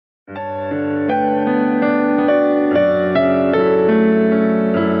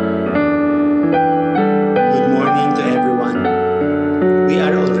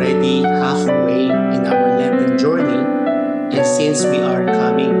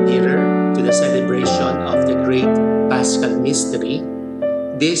history,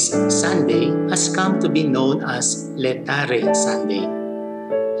 this Sunday has come to be known as Laetare Sunday.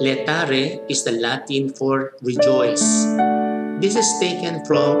 Laetare is the Latin for rejoice. This is taken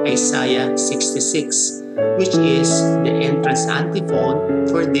from Isaiah 66, which is the entrance antiphon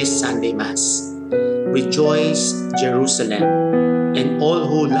for this Sunday Mass. Rejoice, Jerusalem, and all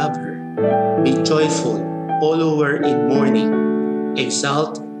who love her. Be joyful, all who are in mourning.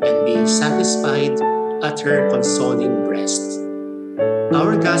 Exult and be satisfied at her consoling breast.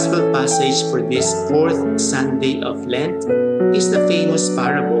 Our Gospel passage for this fourth Sunday of Lent is the famous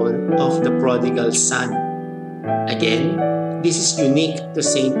parable of the prodigal son. Again, this is unique to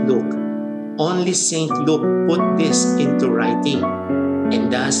St. Luke. Only St. Luke put this into writing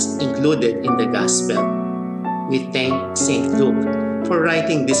and thus included in the Gospel. We thank St. Luke for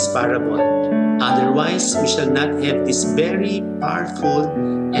writing this parable. Otherwise, we shall not have this very powerful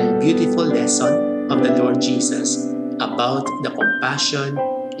and beautiful lesson of the Lord Jesus about the compassion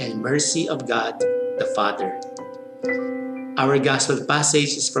and mercy of God the Father. Our Gospel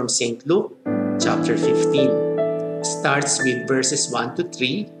passage is from St. Luke, chapter 15. Starts with verses 1 to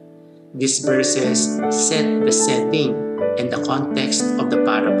 3. These verses set the setting and the context of the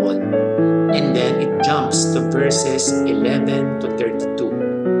parable. And then it jumps to verses 11 to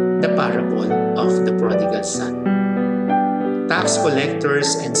 32, the parable of the prodigal son. Tax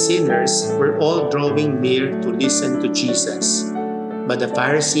collectors and sinners were all drawing near to listen to Jesus. But the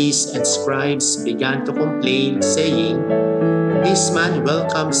Pharisees and scribes began to complain, saying, "This man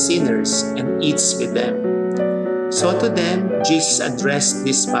welcomes sinners and eats with them." So to them Jesus addressed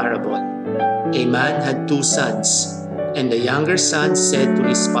this parable. A man had 2 sons, and the younger son said to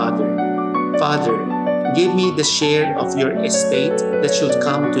his father, "Father, give me the share of your estate that should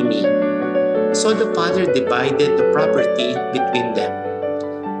come to me." So the father divided the property between them.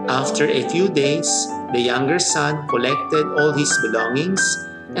 After a few days, the younger son collected all his belongings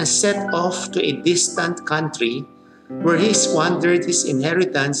and set off to a distant country where he squandered his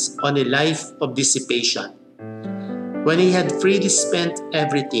inheritance on a life of dissipation. When he had freely spent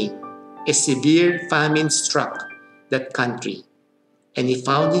everything, a severe famine struck that country, and he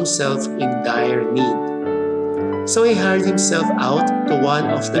found himself in dire need. So he hired himself out to one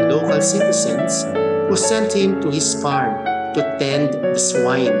of the local citizens, who sent him to his farm to tend the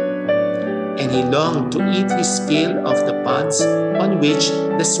swine. And he longed to eat his fill of the pods on which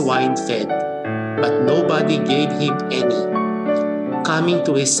the swine fed, but nobody gave him any. Coming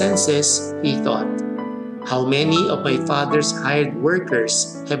to his senses, he thought, "How many of my father's hired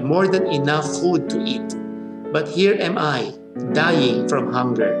workers have more than enough food to eat? But here am I, dying from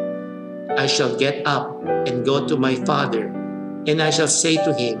hunger. I shall get up and go to my father, and I shall say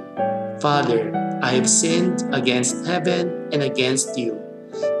to him, 'Father, I have sinned against heaven and against you.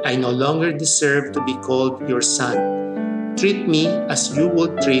 I no longer deserve to be called your son. Treat me as you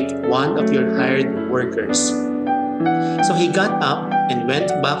would treat one of your hired workers.' So he got up and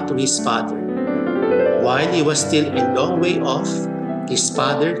went back to his father. While he was still a long way off, his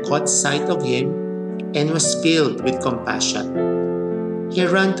father caught sight of him and was filled with compassion. He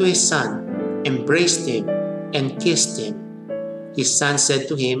ran to his son, embraced him, and kissed him. His son said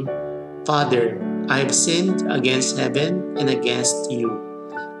to him, 'Father, I have sinned against heaven and against you.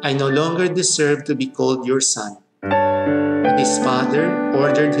 I no longer deserve to be called your son.' But his father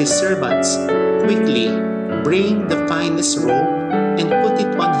ordered his servants, 'Quickly, bring the finest robe and put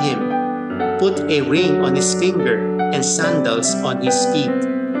it on him. Put a ring on his finger and sandals on his feet.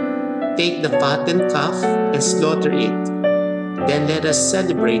 Take the fattened calf and slaughter it. Then let us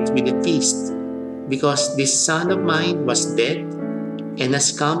celebrate with a feast, because this son of mine was dead and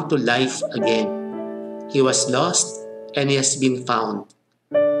has come to life again. He was lost and he has been found.'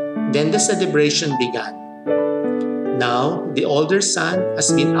 Then the celebration began. Now the older son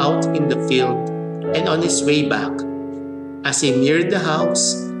has been out in the field and on his way back. As he neared the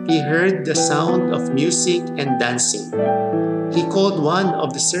house, he heard the sound of music and dancing. He called one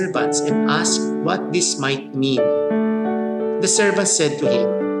of the servants and asked what this might mean. The servant said to him,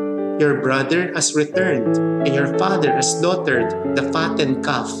 'Your brother has returned, and your father has slaughtered the fattened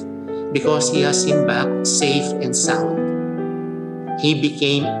calf, because he has him back safe and sound.' He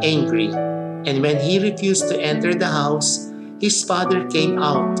became angry, and when he refused to enter the house, his father came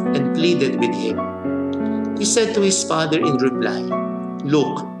out and pleaded with him. He said to his father in reply,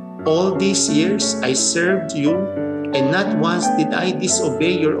 'Look, all these years I served you, and not once did I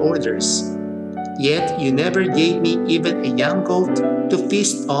disobey your orders. Yet you never gave me even a young goat to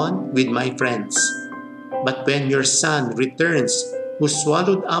feast on with my friends. But when your son returns, who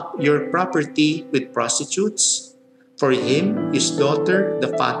swallowed up your property with prostitutes, for him you slaughter the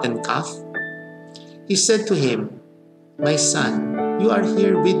fattened calf?' He said to him, My son, you are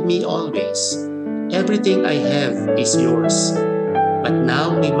here with me always. Everything I have is yours. But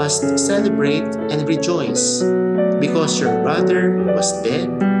now we must celebrate and rejoice because your brother was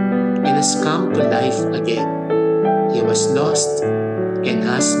dead and has come to life again. He was lost and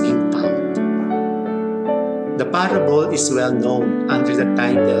has been found. The parable is well known under the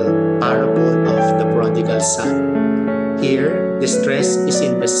title Parable of the Prodigal Son. Here, the stress is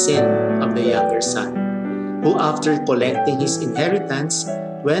in the sin of the younger son, who after collecting his inheritance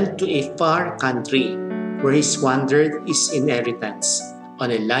went to a far country where he squandered his inheritance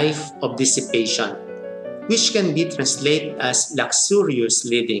on a life of dissipation, which can be translated as luxurious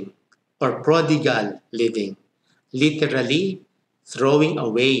living or prodigal living, literally throwing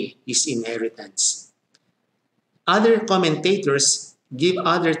away his inheritance. Other commentators give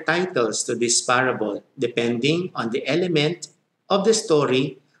other titles to this parable depending on the element of the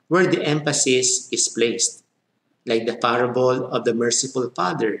story where the emphasis is placed, like the parable of the merciful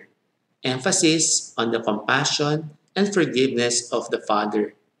father, emphasis on the compassion and forgiveness of the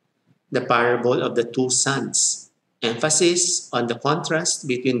father, the parable of the two sons, emphasis on the contrast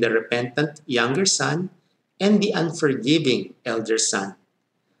between the repentant younger son and the unforgiving elder son,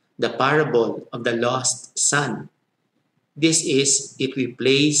 the parable of the lost son. This is if we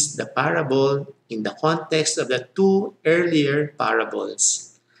place the parable in the context of the two earlier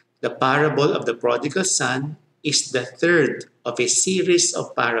parables. The parable of the prodigal son is the third of a series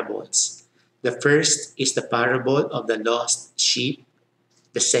of parables. The first is the parable of the lost sheep.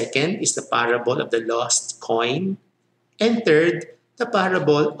 The second is the parable of the lost coin. And third, the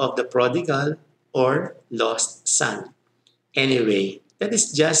parable of the prodigal or lost son. Anyway, that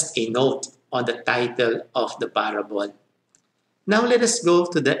is just a note on the title of the parable. Now let us go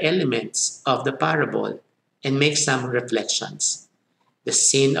to the elements of the parable and make some reflections. The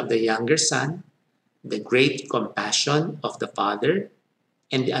sin of the younger son, the great compassion of the father,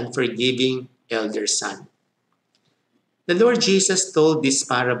 and the unforgiving elder son. The Lord Jesus told this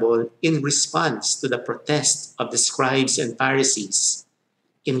parable in response to the protest of the scribes and Pharisees.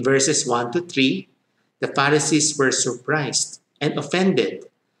 In verses 1 to 3, the Pharisees were surprised and offended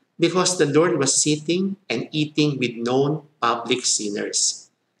because the Lord was sitting and eating with known public sinners,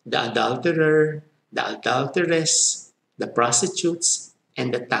 the adulterer, the adulteress, the prostitutes,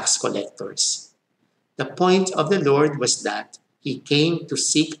 and the tax collectors. The point of the Lord was that he came to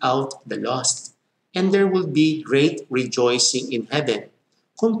seek out the lost, and there will be great rejoicing in heaven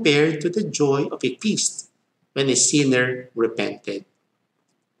compared to the joy of a feast when a sinner repented.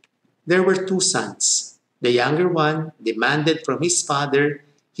 There were two sons. The younger one demanded from his father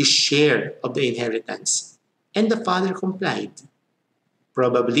his share of the inheritance, and the father complied.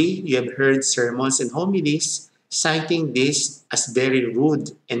 Probably you have heard sermons and homilies citing this as very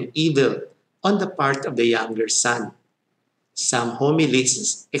rude and evil on the part of the younger son. Some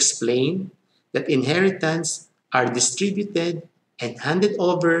homilies explain that inheritance are distributed and handed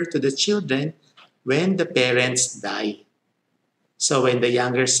over to the children when the parents die. So when the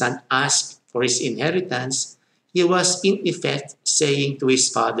younger son asked for his inheritance, he was in effect saying to his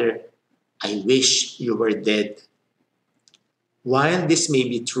father, I wish you were dead. While this may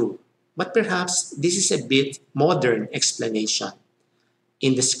be true, but perhaps this is a bit modern explanation.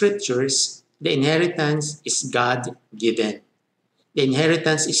 In the scriptures, the inheritance is God given. The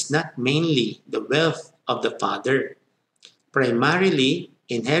inheritance is not mainly the wealth of the father. Primarily,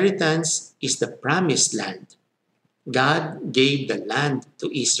 inheritance is the promised land. God gave the land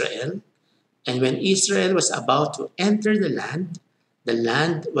to Israel, and when Israel was about to enter the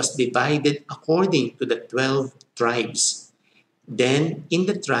land was divided according to the 12 tribes. Then, in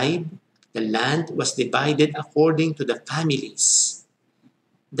the tribe, the land was divided according to the families.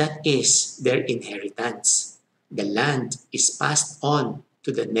 That is their inheritance. The land is passed on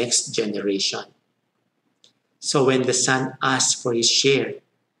to the next generation. So when the son asks for his share,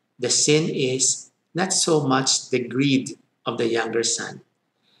 the sin is not so much the greed of the younger son.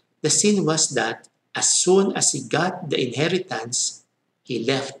 The sin was that as soon as he got the inheritance, he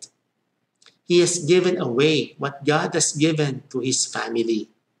left. He has given away what God has given to his family,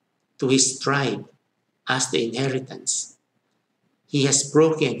 to his tribe, as the inheritance. He has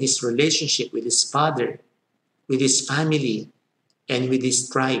broken his relationship with his father, with his family, and with his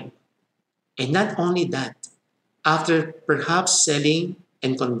tribe. And not only that, after perhaps selling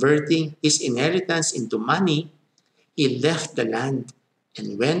and converting his inheritance into money, he left the land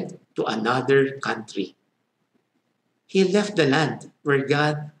and went to another country. He left the land where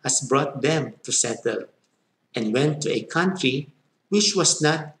God has brought them to settle and went to a country which was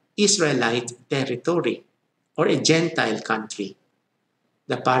not Israelite territory or a Gentile country.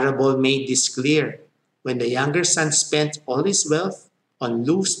 The parable made this clear When the younger son spent all his wealth on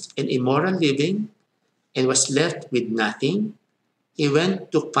loose and immoral living and was left with nothing, he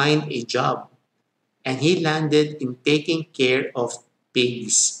went to find a job and he landed in taking care of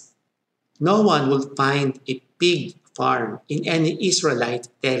pigs. No one will find a pig farm in any Israelite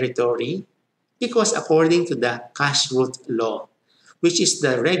territory because according to the kashrut law, which is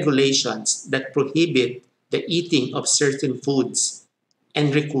the regulations that prohibit the eating of certain foods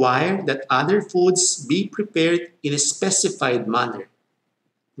and require that other foods be prepared in a specified manner.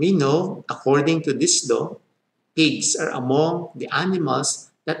 We know, according to this law, pigs are among the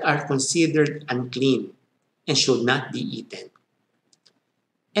animals that are considered unclean and should not be eaten.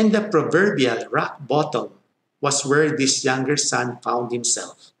 And the proverbial rock bottom was where this younger son found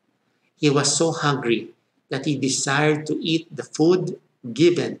himself. He was so hungry that he desired to eat the food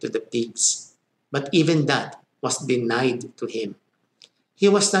given to the pigs. But even that was denied to him. He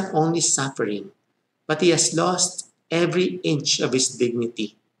was not only suffering, but he has lost every inch of his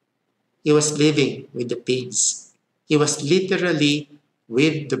dignity. He was living with the pigs. He was literally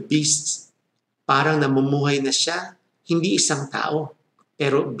with the beasts. Parang namumuhay na siya, hindi isang tao,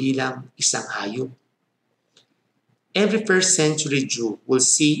 pero bilang isang hayop. Every first century Jew will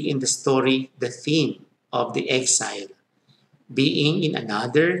see in the story the theme of the exile, being in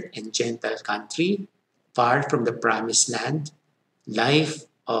another and gentle country, far from the promised land, life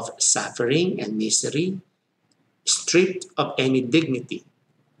of suffering and misery, stripped of any dignity.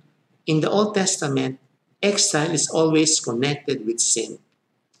 In the Old Testament, exile is always connected with sin.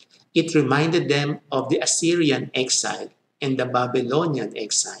 It reminded them of the Assyrian exile and the Babylonian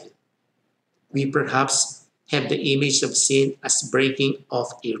exile. We perhaps have the image of sin as breaking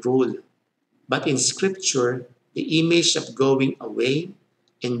of a rule, but in Scripture, the image of going away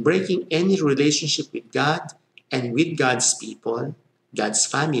and breaking any relationship with God and with God's people, God's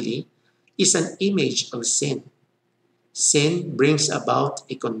family, is an image of sin. Sin brings about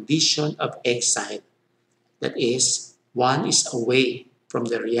a condition of exile, that is, one is away from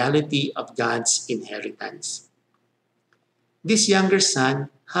the reality of God's inheritance. This younger son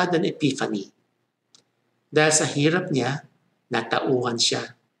had an epiphany. Dahil sa hirap niya, natauhan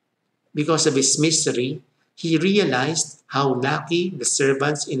siya. Because of his misery, he realized how lucky the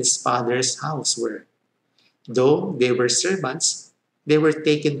servants in his father's house were. Though they were servants, they were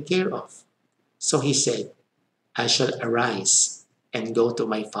taken care of. So he said, I shall arise and go to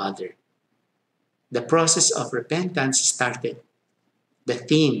my father. The process of repentance started. The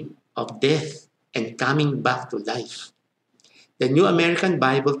theme of death and coming back to life. The New American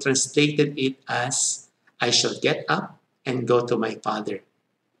Bible translated it as, I shall get up and go to my father.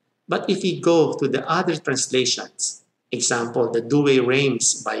 But if we go to the other translations, example, the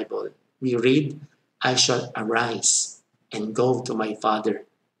Douay-Rheims Bible, we read, I shall arise and go to my father.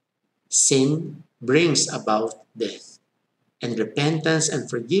 Sin brings about death, and repentance and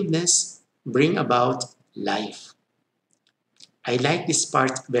forgiveness bring about life. I like this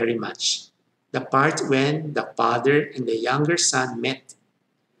part very much. The part when the father and the younger son met.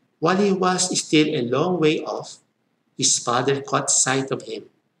 While he was still a long way off, his father caught sight of him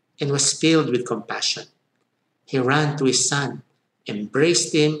and was filled with compassion. He ran to his son,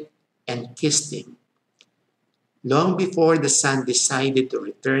 embraced him, and kissed him. Long before the son decided to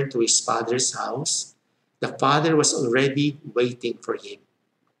return to his father's house, the father was already waiting for him.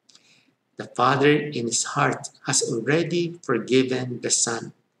 The father in his heart has already forgiven the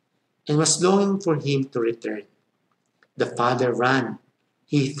son and was longing for him to return. The father ran.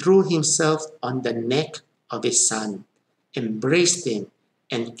 He threw himself on the neck of his son, embraced him,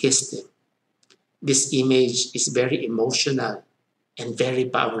 and kissed him. This image is very emotional and very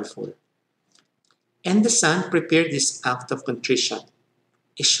powerful. And the son prepared this act of contrition,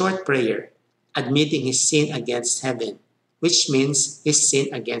 a short prayer, admitting his sin against heaven, which means his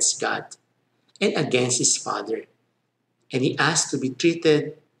sin against God and against his father. And he asked to be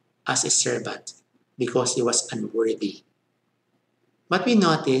treated as a servant because he was unworthy. But we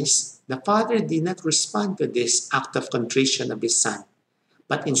notice the father did not respond to this act of contrition of his son,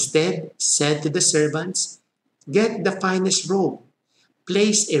 but instead said to the servants, get the finest robe,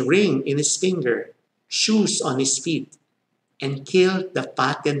 place a ring in his finger, shoes on his feet, and kill the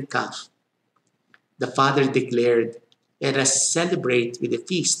fattened calf. The father declared, let us celebrate with a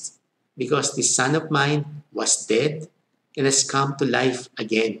feast, because this son of mine was dead and has come to life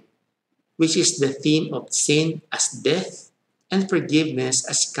again, which is the theme of sin as death and forgiveness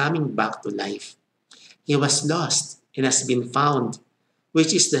as coming back to life. He was lost and has been found,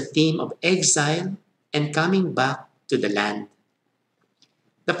 which is the theme of exile and coming back to the land.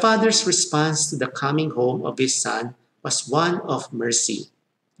 The father's response to the coming home of his son was one of mercy,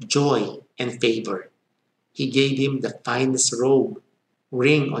 joy, and favor. He gave him the finest robe,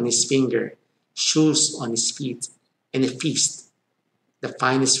 ring on his finger, shoes on his feet, and a feast. The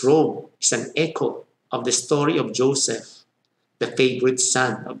finest robe is an echo of the story of Joseph, the favorite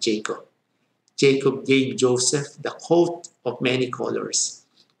son of Jacob. Jacob gave Joseph the coat of many colors,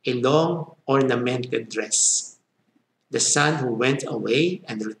 a long ornamented dress. The son who went away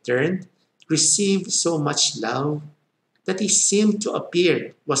and returned received so much love that he seemed to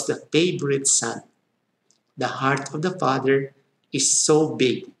appear was the favorite son. The heart of the Father is so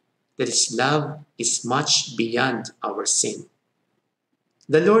big that his love is much beyond our sin.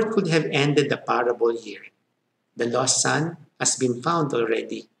 The Lord could have ended the parable here. The lost son has been found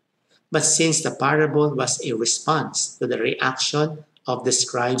already. But since the parable was a response to the reaction of the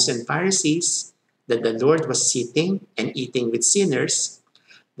scribes and Pharisees, that the Lord was sitting and eating with sinners,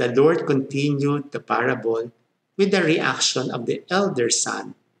 the Lord continued the parable with the reaction of the elder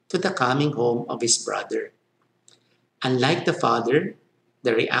son to the coming home of his brother. Unlike the father,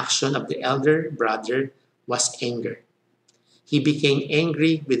 the reaction of the elder brother was anger. He became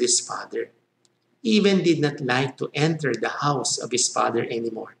angry with his father. He even did not like to enter the house of his father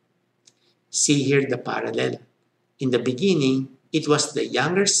anymore. See here the parallel. In the beginning, it was the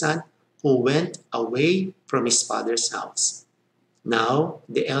younger son who went away from his father's house. Now,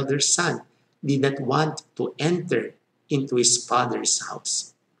 the elder son did not want to enter into his father's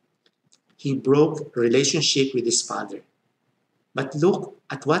house. He broke relationship with his father. But look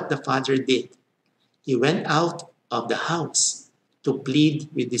at what the father did. He went out of the house to plead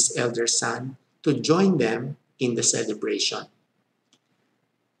with his elder son to join them in the celebration.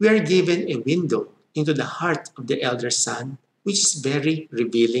 We are given a window into the heart of the elder son, which is very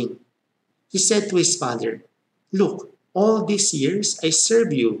revealing. He said to his father, "Look, all these years I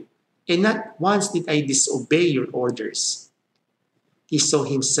serve you, and not once did I disobey your orders." He saw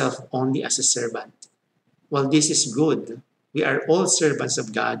himself only as a servant. While this is good, we are all servants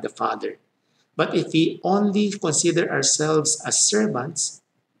of God the Father. But if we only consider ourselves as servants,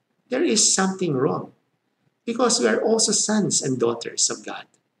 there is something wrong, because we are also sons and daughters of God.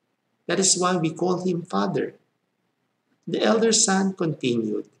 That is why we call him Father. The elder son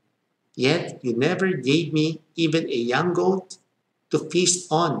continued, "Yet you never gave me even a young goat to feast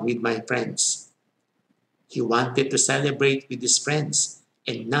on with my friends." He wanted to celebrate with his friends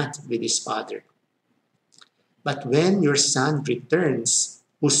and not with his father. "But when your son returns,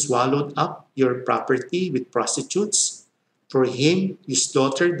 who swallowed up your property with prostitutes, for him you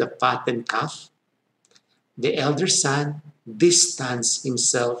slaughtered the fattened calf." The elder son distanced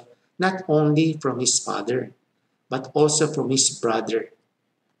himself not only from his father, but also from his brother.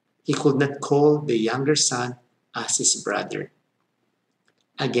 He could not call the younger son as his brother.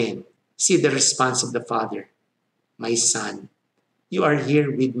 Again, see the response of the father. "My son, you are here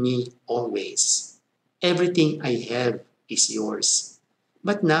with me always. Everything I have is yours.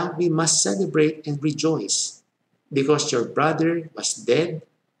 But now we must celebrate and rejoice, because your brother was dead,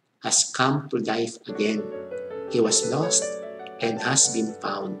 has come to life again. He was lost and has been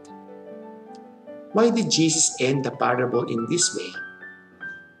found." Why did Jesus end the parable in this way?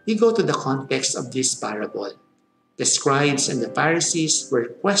 We go to the context of this parable. The scribes and the Pharisees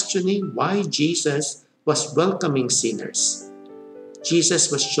were questioning why Jesus was welcoming sinners.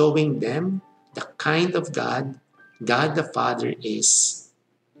 Jesus was showing them the kind of God God the Father is.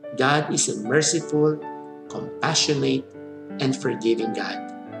 God is a merciful, compassionate, and forgiving God.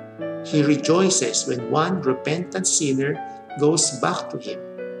 He rejoices when one repentant sinner goes back to him.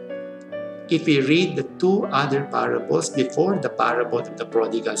 If we read the two other parables before the parable of the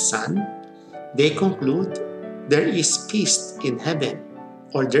prodigal son, they conclude there is peace in heaven,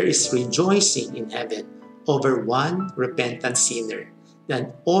 or there is rejoicing in heaven over one repentant sinner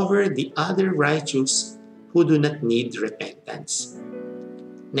than over the other righteous who do not need repentance.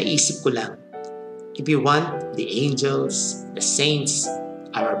 Naisip ko lang, if you want the angels, the saints,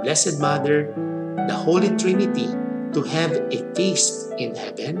 our Blessed Mother, the Holy Trinity to have a feast in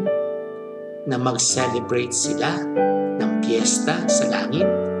heaven, na mag-celebrate sila ng piyesta sa langit,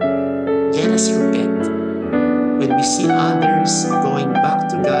 let us repent. When we see others going back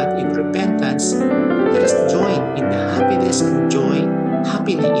to God in repentance, let us join in the happiness and joy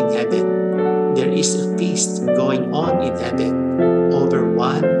happening in heaven. There is a feast going on in heaven over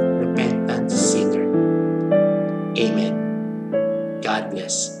one